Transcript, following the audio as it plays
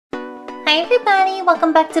Hi everybody,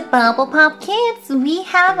 welcome back to BubblePOP Kids. We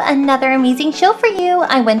have another amazing show for you.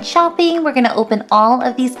 I went shopping. We're gonna open all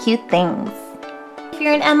of these cute things. If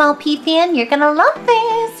you're an MLP fan, you're gonna love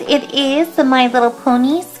this. It is the My Little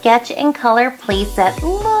Pony Sketch and Color Playset.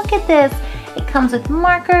 Look at this. It comes with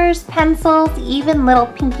markers, pencils, even little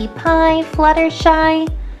Pinkie Pie, Fluttershy.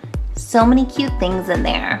 So many cute things in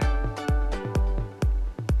there.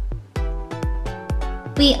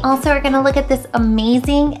 We also are going to look at this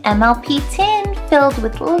amazing MLP tin filled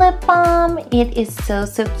with lip balm. It is so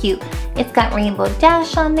cute. It's got Rainbow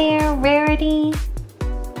Dash on there, Rarity.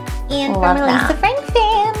 And for Melissa Frank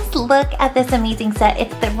fans, look at this amazing set.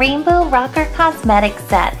 It's the Rainbow Rocker Cosmetics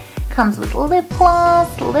set. Comes with lip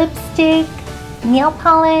gloss, lipstick, nail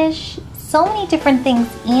polish, so many different things.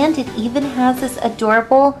 And it even has this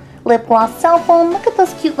adorable lip gloss cell phone. Look at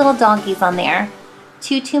those cute little doggies on there.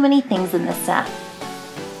 Too many things in this set.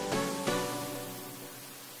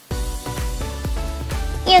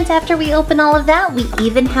 And after we open all of that, we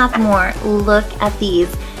even have more. Look at these.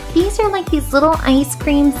 These are like these little ice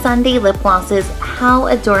cream sundae lip glosses. How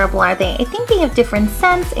adorable are they? I think they have different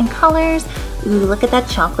scents and colors. Ooh, look at that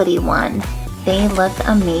chocolatey one. They look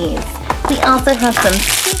amazing. We also have some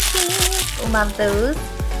squishies. Love those.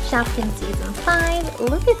 Shopkins Season 5.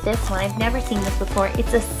 Look at this one. I've never seen this before.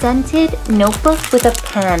 It's a scented notebook with a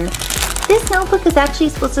pen. This notebook is actually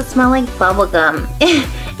supposed to smell like bubblegum.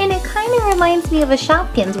 And it kind of reminds me of a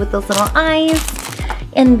Shopkins with those little eyes.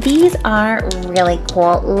 And these are really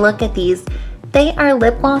cool. Look at these. They are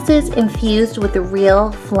lip glosses infused with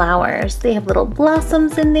real flowers. They have little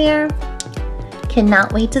blossoms in there.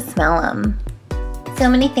 Cannot wait to smell them. So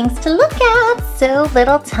many things to look at, so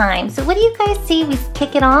little time. So what do you guys see? We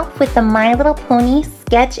kick it off with the My Little Pony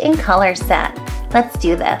Sketch and Color set. Let's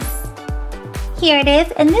do this. Here it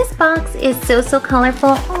is, and this box is so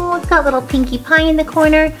colorful. Oh, it's got little Pinkie Pie in the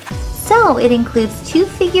corner. So it includes 2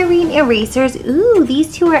 figurine erasers. Ooh,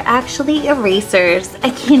 these 2 are actually erasers. I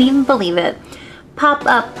can't even believe it.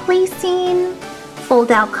 Pop-up placing,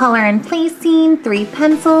 fold-out color and placing, 3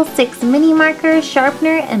 pencils, 6 mini markers,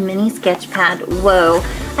 sharpener, and mini sketch pad. Whoa,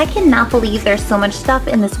 I cannot believe there's so much stuff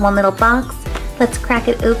in this one little box. Let's crack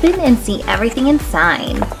it open and see everything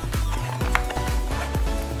inside.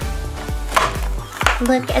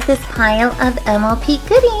 Look at this pile of MLP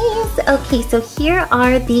goodies. Okay, so here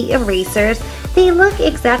are the erasers. They look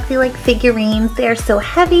exactly like figurines. They're so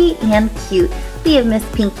heavy and cute. We have Miss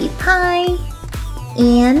Pinkie Pie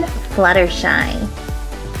and Fluttershy.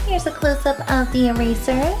 Here's a close-up of the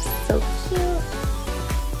erasers. So cute.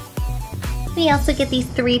 We also get these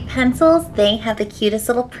 3 pencils. They have the cutest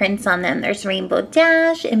little prints on them. There's Rainbow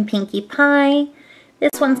Dash and Pinkie Pie.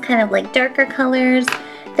 This one's kind of like darker colors.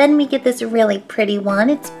 Then we get this really pretty one.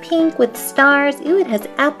 It's pink with stars. Ooh, it has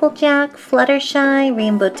Applejack, Fluttershy,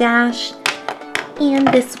 Rainbow Dash. And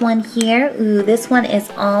this one here, ooh, this one is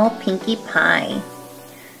all Pinkie Pie.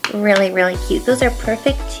 Really cute. Those are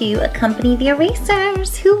perfect to accompany the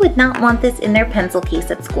erasers. Who would not want this in their pencil case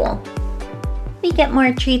at school? We get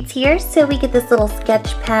more treats here. So we get this little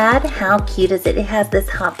sketch pad. How cute is it? It has this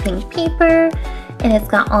hot pink paper. And it's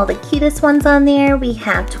got all the cutest ones on there. We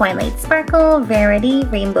have Twilight Sparkle, Rarity,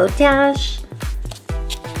 Rainbow Dash.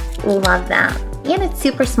 Love that. And it's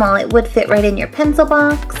super small. It would fit right in your pencil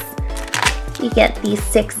box. You get these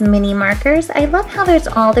 6 mini markers. I love how there's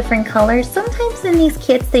all different colors. Sometimes in these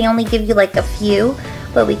kits they only give you like a few,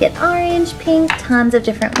 but we get orange, pink, tons of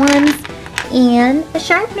different ones. And a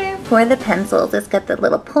sharpener for the pencils. It's got the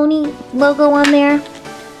little pony logo on there.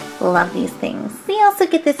 Love these things. We also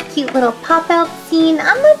get this cute little pop-out scene.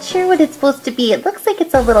 I'm not sure what it's supposed to be. It looks like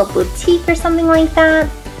it's a little boutique or something like that.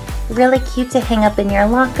 Really cute to hang up in your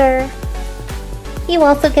locker. You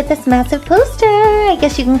also get this massive poster. I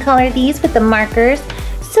guess you can color these with the markers.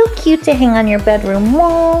 So cute to hang on your bedroom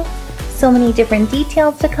wall. So many different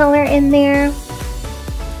details to color in there.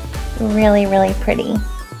 Really pretty.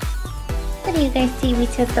 What do you guys see? We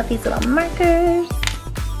just got these little markers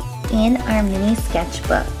in our mini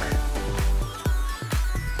sketchbook.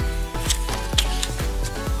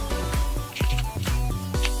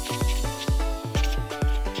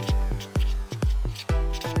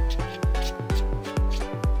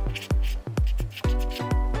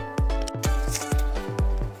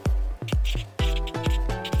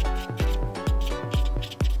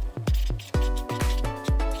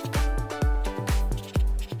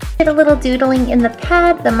 Did a little doodling in the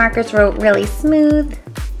pad. The markers wrote really smooth.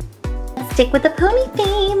 Stick with the pony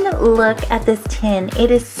theme. Look at this tin.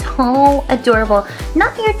 It is so adorable.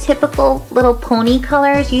 Not your typical little pony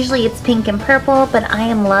colors. Usually it's pink and purple, but I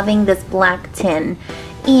am loving this black tin.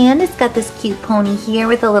 And it's got this cute pony here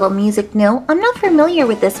with a little music note. I'm not familiar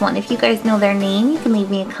with this one. If you guys know their name, you can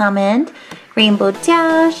leave me a comment. Rainbow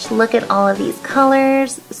dash. Look at all of these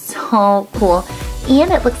colors. So cool.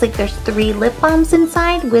 And it looks like there's 3 lip balms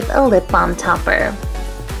inside with a lip balm topper.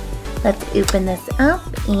 Let's open this up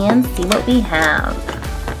and see what we have.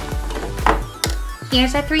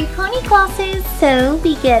 Here's our 3 pony glosses. So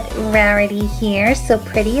we get Rarity here. So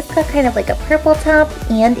pretty. It's got kind of like a purple top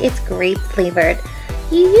and it's grape flavored.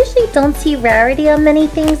 You usually don't see Rarity on many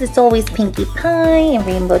things. It's always Pinkie Pie and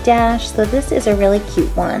Rainbow Dash, so this is a really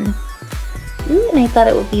cute one. Ooh, and I thought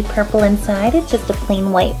it would be purple inside. It's just a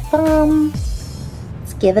plain white foam.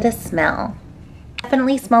 Let's give it a smell.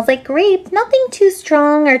 Definitely smells like grape. Nothing too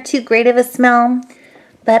strong or too great of a smell,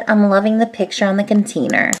 but I'm loving the picture on the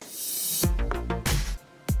container.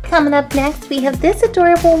 Coming up next, we have this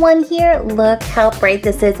adorable one here. Look how bright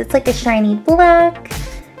this is. It's like a shiny black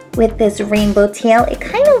with this rainbow tail. It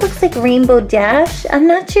kind of looks like Rainbow Dash. I'm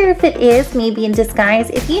not sure if it is, maybe in disguise.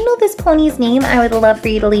 If you know this pony's name, I would love for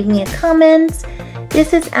you to leave me a comment.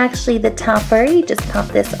 This is actually the topper. You just pop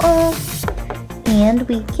this off and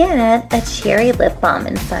we get a cherry lip balm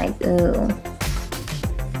inside. Ooh.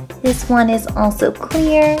 This one is also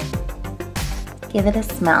clear. Give it a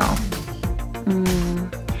smell.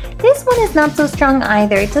 This one is not so strong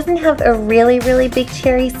either. It doesn't have a really big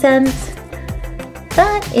cherry scent.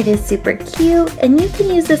 But it is super cute, and you can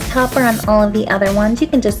use this topper on all of the other ones. You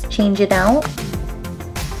can just change it out.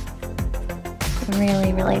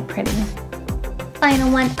 Really pretty. Final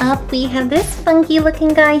one up, we have this funky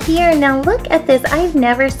looking guy here. Now look at this. I've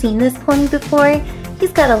never seen this pony before.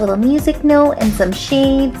 He's got a little music note and some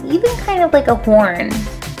shades, even kind of like a horn.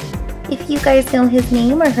 If you guys know his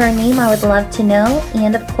name or her name, I would love to know.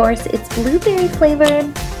 And of course, it's blueberry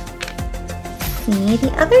flavored. See,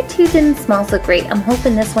 the other 2 didn't smell so great. I'm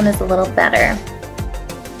hoping this one is a little better.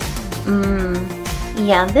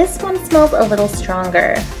 Yeah, this one smells a little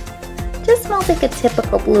stronger. Just smells like a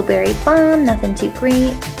typical blueberry bomb, nothing too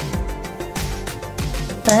great.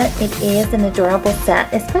 But it is an adorable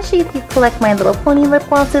set, especially if you collect My Little Pony lip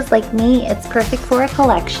glosses like me. It's perfect for a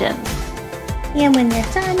collection. And when you're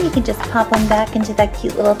done, you can just pop one back into that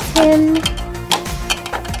cute little tin.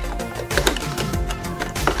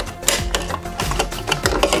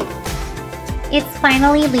 It's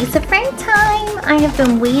finally Lisa Frank time! I have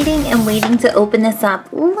been waiting and waiting to open this up.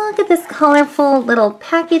 Look at this colorful little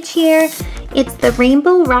package here. It's the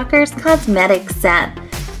Rainbow Rockers Cosmetics set.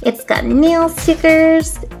 It's got nail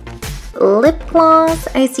stickers, lip gloss.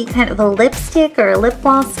 I see kind of a lipstick or a lip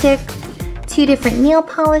gloss stick. 2 different nail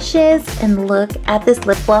polishes, and look at this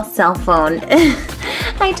lip gloss cell phone.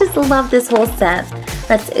 I just love this whole set.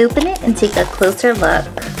 Let's open it and take a closer look.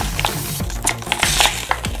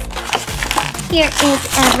 Here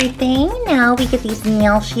is everything. Now we get these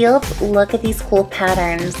nail shields. Look at these cool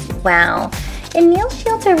patterns. Wow. And nail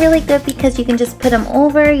shields are really good because you can just put them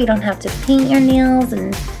over. You don't have to paint your nails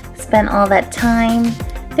and spend all that time.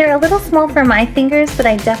 They're a little small for my fingers, but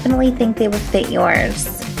I definitely think they would fit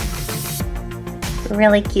yours.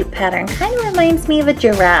 Really cute pattern. Kind of reminds me of a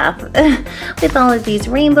giraffe with all of these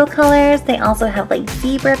rainbow colors. They also have like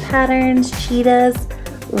zebra patterns, cheetahs.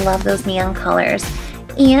 Love those neon colors.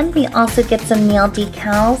 And we also get some nail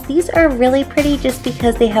decals. These are really pretty just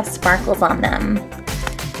because they have sparkles on them.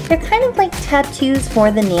 They're kind of like tattoos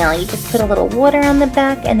for the nail. You just put a little water on the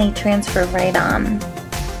back and they transfer right on.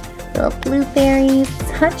 Little blueberries,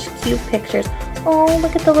 such cute pictures. Oh,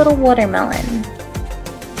 look at the little watermelon.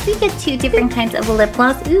 We get 2 different kinds of lip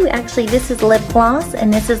gloss. Ooh, actually this is lip gloss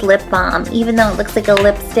and this is lip balm, even though it looks like a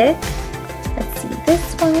lipstick. Let's see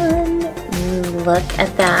this one. Ooh, look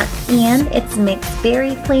at that. And it's mixed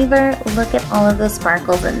berry flavor. Look at all of those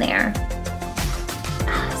sparkles in there.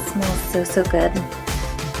 Smells so good.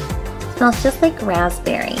 Smells just like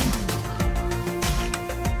raspberry.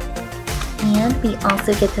 And we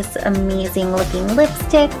also get this amazing looking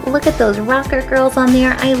lipstick. Look at those rocker girls on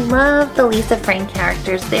there. I love the Lisa Frank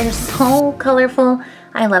characters. They're so colorful.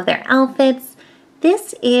 I love their outfits.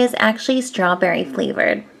 This is actually strawberry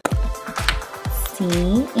flavored.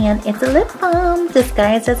 See, and it's a lip balm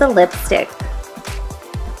disguised as a lipstick.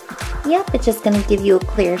 Yep, it's just gonna give you a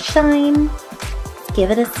clear shine. Let's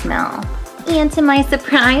give it a smell. And to my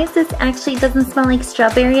surprise, this actually doesn't smell like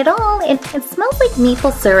strawberry at all. It smells like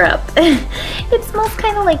maple syrup. It smells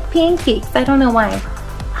kind of like pancakes. I don't know why. It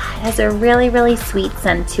has a really sweet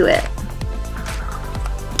scent to it.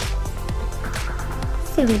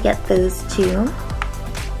 So we get those 2.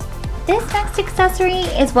 This next accessory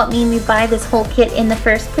is what made me buy this whole kit in the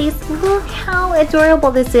first place. Look how adorable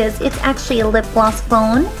this is. It's actually a lip gloss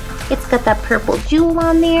phone. It's got that purple jewel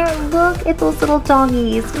on there. Look at those little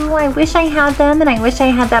doggies. Ooh, I wish I had them, and I wish I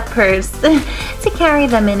had that purse to carry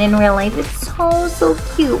them in real life. It's so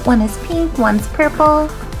cute. One is pink, one's purple.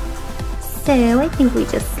 So I think we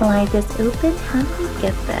just slide this open. How do we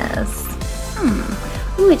get this?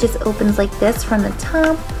 Ooh, it just opens like this from the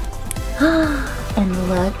top. And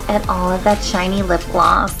look at all of that shiny lip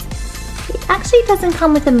gloss. It actually doesn't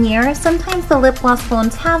come with a mirror. Sometimes the lip gloss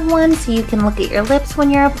phones have one so you can look at your lips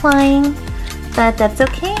when you're applying. But that's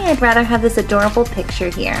okay, I'd rather have this adorable picture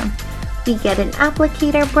here. We get an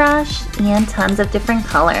applicator brush and tons of different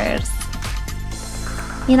colors.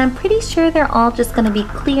 And I'm pretty sure they're all just going to be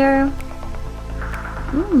clear.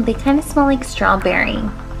 They kind of smell like strawberry.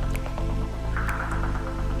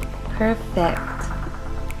 Perfect.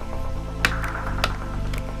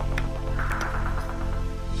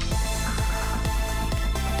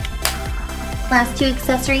 Last two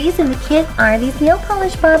accessories in the kit are these nail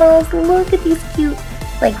polish bottles. Look at these cute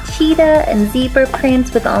like cheetah and zebra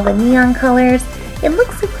prints with all the neon colors. It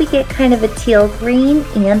looks like we get kind of a teal green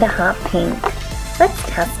and a hot pink. Let's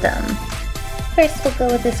test them. First we'll go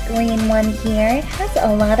with this green one here. It has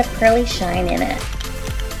a lot of pearly shine in it.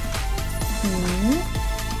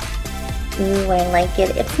 Ooh, I like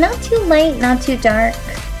it. It's not too light, not too dark.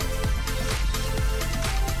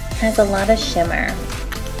 Has a lot of shimmer.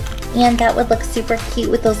 And that would look super cute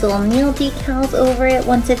with those little nail decals over it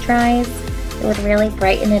once it dries. It would really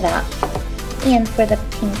brighten it up. And for the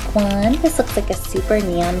pink one, this looks like a super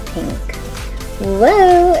neon pink.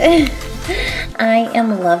 Whoa! I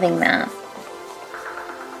am loving that.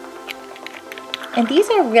 And these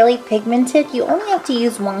are really pigmented. You only have to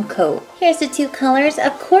use one coat. Here's the two colors.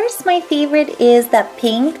 Of course, my favorite is that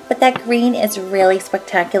pink, but that green is really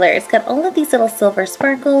spectacular. It's got all of these little silver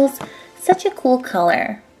sparkles. Such a cool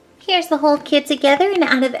color. Here's the whole kit together, and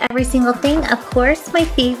out of every single thing, of course, my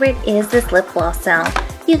favorite is this lip gloss cell.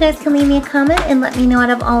 You guys can leave me a comment and let me know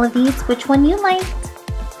out of all of these which one you liked.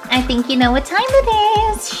 I think you know what time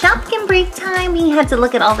it is. Shopkin break time. We had to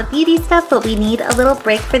look at all the beauty stuff, but we need a little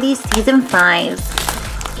break for these season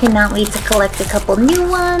 5s. Cannot wait to collect a couple new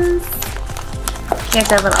ones.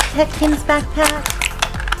 Here's our little Shopkins backpack.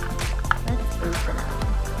 Let's open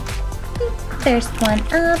up. First one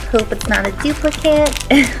up. Hope it's not a duplicate.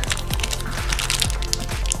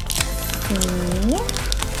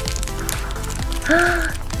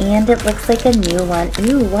 And it looks like a new one.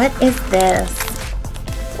 Ooh, what is this?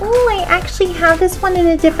 Oh, I actually have this one in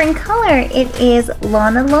a different color. It is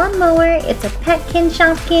Lana Lawnmower. It's a Petkin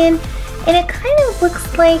Shopkin, and it kind of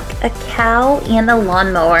looks like a cow and a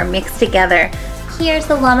lawnmower mixed together. Here's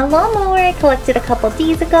the Lana Lawnmower I collected a couple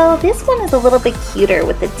days ago. This one is a little bit cuter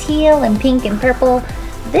with the teal and pink and purple.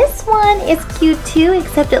 This one is cute too,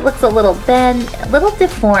 except it looks a little bent, a little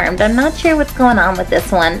deformed. I'm not sure what's going on with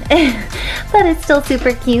this one, but it's still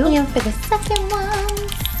super cute. And for the second one,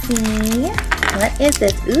 let's see. What is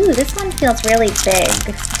this? Ooh, this one feels really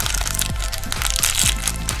big.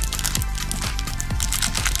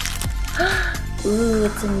 Ooh,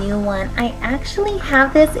 it's a new one. I actually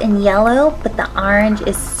have this in yellow, but the orange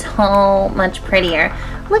is so much prettier.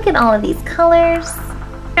 Look at all of these colors.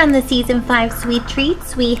 From the Season 5 Sweet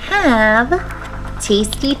Treats, we have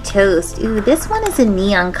Tasty Toast. Ooh, this one is in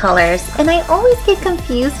neon colors, and I always get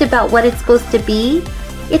confused about what it's supposed to be.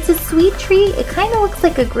 It's a sweet treat. It kind of looks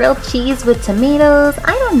like a grilled cheese with tomatoes.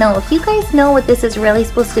 I don't know. If you guys know what this is really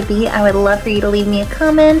supposed to be, I would love for you to leave me a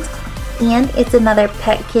comment. And it's another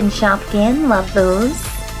Petkin Shopkin. Love those.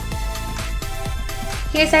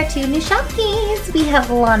 Here's our two new Shopkins. We have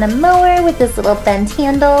Lana Mower with this little bent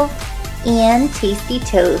handle and Tasty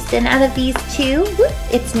Toast. And out of these two, whoop,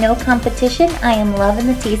 it's no competition. I am loving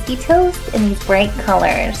the Tasty Toast in these bright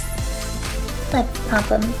colors. Let's pop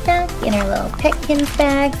them back in our little Petkins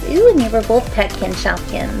bags. Ooh, and they were both Petkin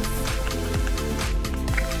Shopkins.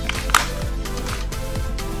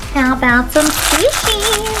 How about some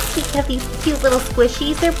squishies? We have these cute little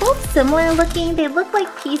squishies. They're both similar looking. They look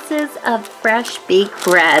like pieces of fresh baked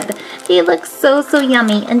bread. They look so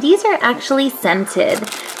yummy, and these are actually scented.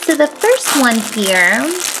 So the first one here,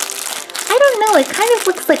 I don't know, it kind of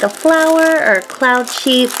looks like a flower or a cloud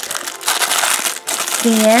shape.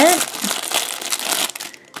 See it?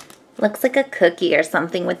 Looks like a cookie or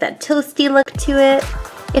something with that toasty look to it.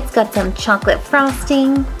 It's got some chocolate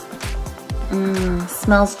frosting.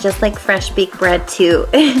 Smells just like fresh baked bread too.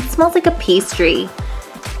 It smells like a pastry.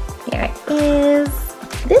 There it is.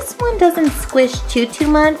 This one doesn't squish too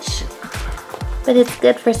much, but it's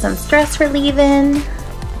good for some stress relieving.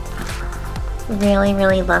 Really,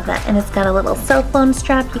 really love that. And it's got a little cell phone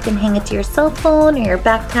strap. You can hang it to your cell phone or your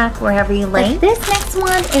backpack, wherever you like. But this next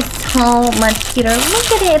one is so much cuter.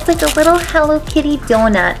 Look at it. It's like a little Hello Kitty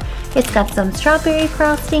donut. It's got some strawberry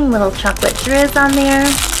frosting, little chocolate drizz on there.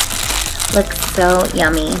 Looks so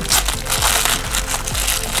yummy.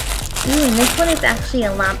 Ooh, and this one is actually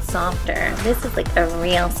a lot softer. This is like a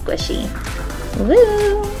real squishy.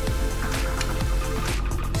 Woo!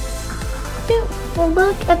 Well,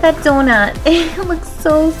 look at that donut. It looks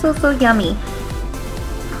so, so, so yummy.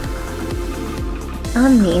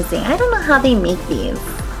 Amazing. I don't know how they make these.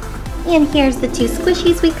 And here's the 2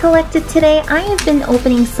 squishies we collected today. I have been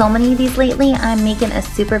opening so many of these lately. I'm making a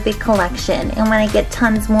super big collection. And when I get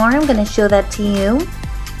tons more, I'm going to show that to you.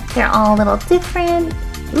 They're all a little different.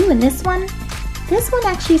 Ooh, and this one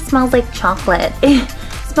actually smells like chocolate. It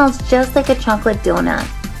smells just like a chocolate donut.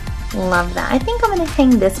 Love that. I think I'm going to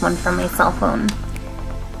hang this one from my cell phone.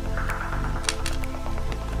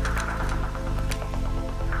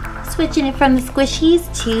 Switching it from the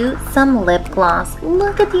squishies to some lip gloss.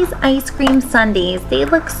 Look at these ice cream sundaes. They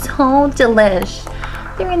look so delish.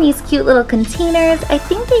 They're in these cute little containers. I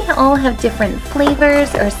think they all have different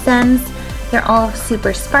flavors or scents. They're all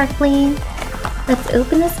super sparkly. Let's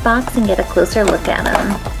open this box and get a closer look at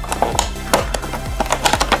them.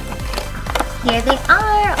 Here they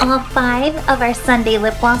are, all 5 of our Sundae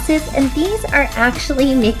lip glosses, and these are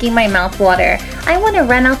actually making my mouth water. I want to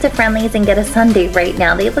run out to Friendly's and get a sundae right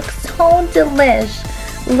now. They look so delish.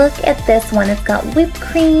 Look at this one. It's got whipped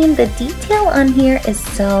cream. The detail on here is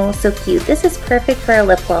so, so cute. This is perfect for a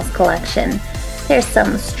lip gloss collection. There's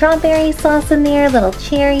some strawberry sauce in there, little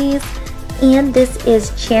cherries, and this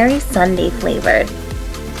is cherry sundae flavored.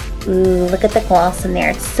 Ooh, look at the gloss in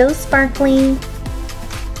there. It's so sparkly.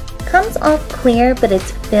 Comes off clear, but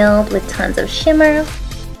it's filled with tons of shimmer.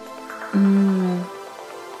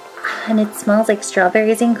 And it smells like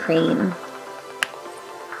strawberries and cream.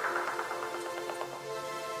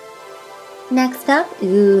 Next up,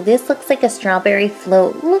 ooh, this looks like a strawberry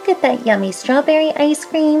float. Look at that yummy strawberry ice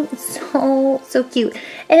cream. So, so cute.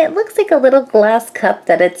 And it looks like a little glass cup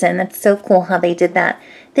that it's in. That's so cool how they did that.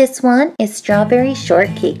 This one is strawberry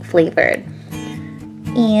shortcake flavored.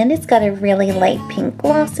 And it's got a really light pink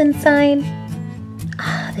gloss inside.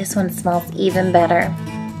 This one smells even better.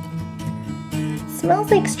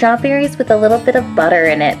 Smells like strawberries with a little bit of butter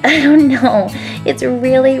in it. I don't know. It's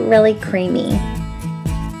really, really creamy.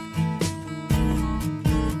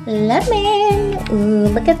 Lemon. Ooh,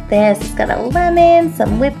 look at this. It's got a lemon,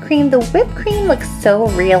 some whipped cream. The whipped cream looks so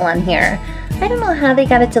real on here. I don't know how they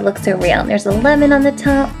got it to look so real. There's a lemon on the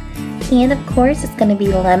top. And of course, it's going to be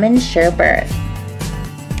lemon sherbet.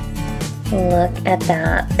 Look at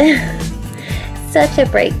that. Such a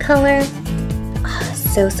bright color. Oh,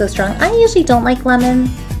 so, so strong. I usually don't like lemon,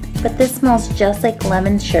 but this smells just like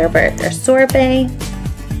lemon sherbet or sorbet.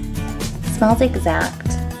 Smells exact.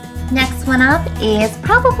 Next one up is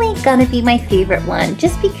probably gonna be my favorite one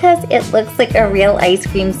just because it looks like a real ice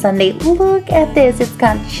cream sundae. Look at this. It's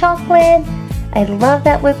got chocolate. I love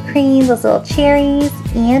that whipped cream, those little cherries,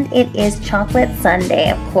 and it is chocolate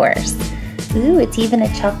sundae, of course. Ooh, it's even a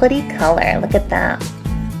chocolatey color. Look at that.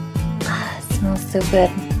 It smells so good.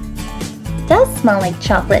 It does smell like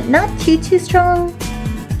chocolate, not too strong.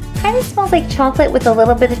 Kind of smells like chocolate with a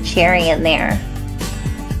little bit of cherry in there.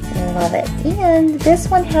 Love it. And this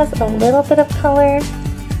one has a little bit of color.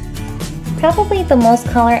 Probably the most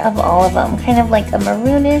color of all of them. Kind of like a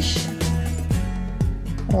maroonish.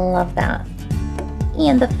 Love that.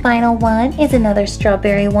 And the final one is another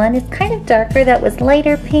strawberry one. It's kind of darker. That was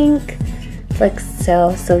lighter pink. Looks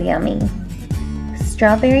so, so yummy.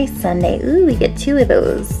 Strawberry sundae. Ooh, we get 2 of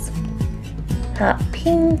those. Hot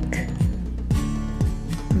pink.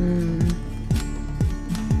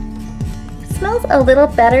 Smells a little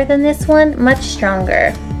better than this one, much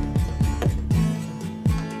stronger.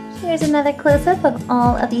 Here's another close-up of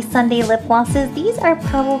all of these Sundae lip glosses. These are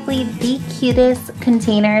probably the cutest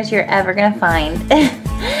containers you're ever gonna find. They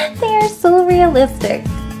are so realistic.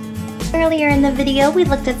 Earlier in the video, we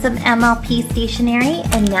looked at some MLP stationery,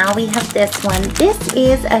 and now we have this one. This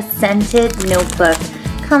is a scented notebook.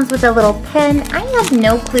 Comes with a little pen. I have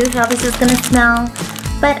no clue how this is gonna smell,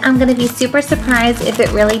 but I'm gonna be super surprised if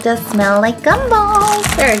it really does smell like gumballs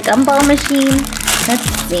or a gumball machine. Let's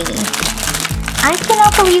see. I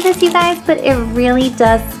cannot believe this, you guys, but it really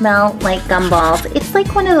does smell like gumballs. It's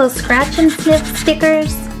like one of those scratch and sniff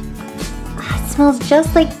stickers. It smells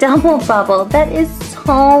just like Double Bubble. That is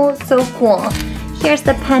so, so cool. Here's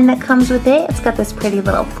the pen that comes with it. It's got this pretty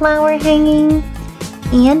little flower hanging,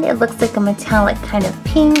 and it looks like a metallic kind of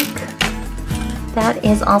pink. That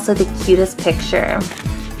is also the cutest picture.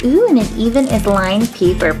 Ooh, and it even is lined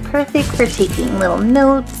paper, perfect for taking little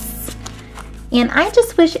notes. And I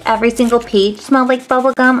just wish every single page smelled like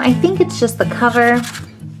bubblegum. I think it's just the cover,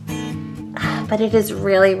 but it is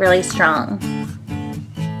really, really strong.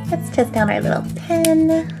 Let's test out our little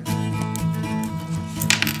pen.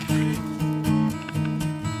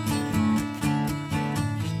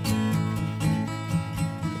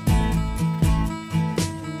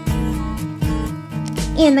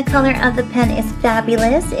 And the color of the pen is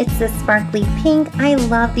fabulous. It's the sparkly pink. I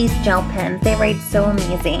love these gel pens. They write so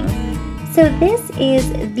amazing. So this is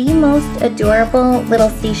the most adorable little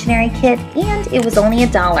stationery kit, and it was only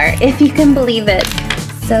 $1, if you can believe it.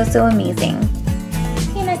 So, so amazing.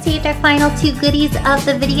 And I saved our final 2 goodies of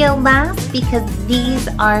the video last because these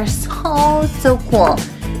are so, so cool.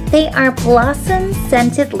 They are Blossom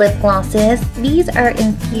scented lip glosses. These are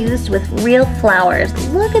infused with real flowers.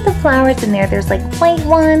 Look at the flowers in there. There's like white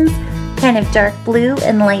ones, kind of dark blue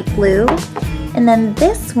and light blue. And then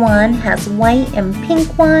this one has white and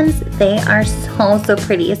pink ones. They are so, so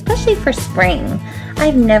pretty, especially for spring.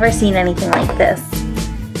 I've never seen anything like this.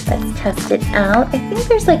 Let's test it out. I think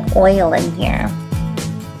there's like oil in here.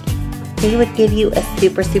 They would give you a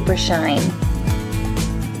super, super shine.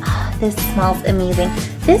 This smells amazing.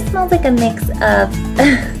 This smells like a mix of,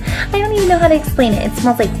 I don't even know how to explain it. It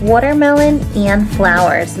smells like watermelon and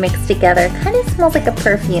flowers mixed together. Kind of smells like a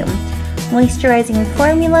perfume. Moisturizing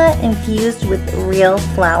formula infused with real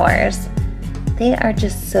flowers. They are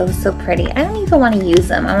just so, so pretty. I don't even want to use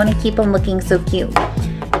them. I want to keep them looking so cute.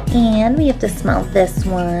 And we have to smell this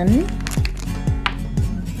one.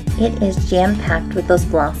 It is jam-packed with those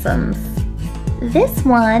blossoms. This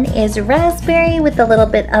one is raspberry with a little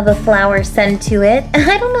bit of a flower scent to it.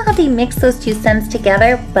 I don't know how they mix those 2 scents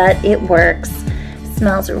together, but it works.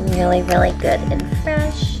 Smells really, really good and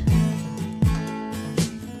fresh.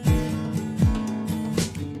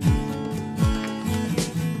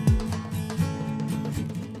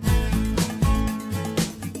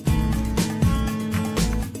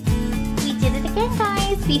 We did it again,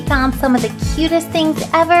 guys. We found some of the cutest things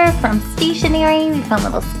ever from stationery. We found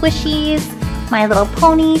little squishies, My Little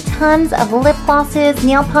Pony, tons of lip glosses,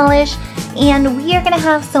 nail polish, and we are going to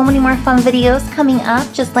have so many more fun videos coming up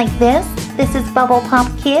just like this. This is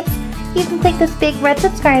BubblePOP Kids. You can click this big red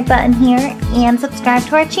subscribe button here and subscribe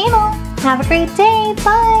to our channel. Have a great day.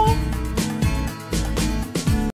 Bye!